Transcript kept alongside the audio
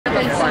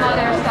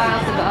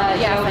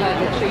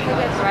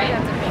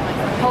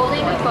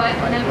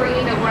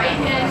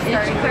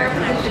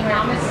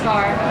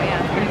scarf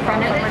in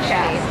front of the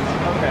chest.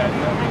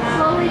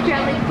 Slowly,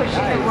 gently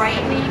pushing the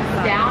right knee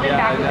down and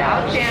back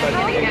without jamming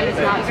it. Again,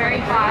 it's not very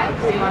hot,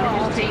 so you want to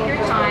just take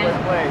your time.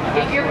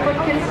 If your foot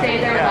can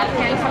stay there, left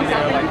hand comes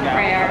up into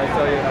prayer.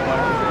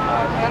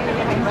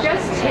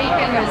 Just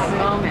taking this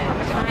moment,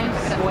 Times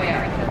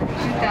Square,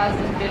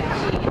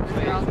 2015.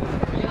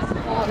 Just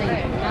holding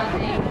it,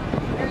 nothing.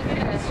 There's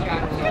been a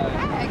structure.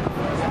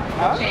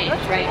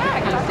 Change, right?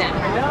 It comes down.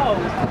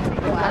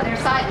 Other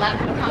side,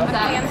 left one comes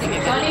up.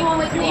 So anyone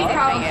with knee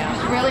problems,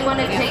 just really want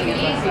to take it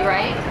easy,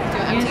 right?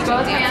 Use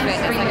both hands,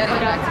 bring the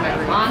foot up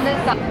on the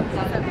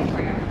side.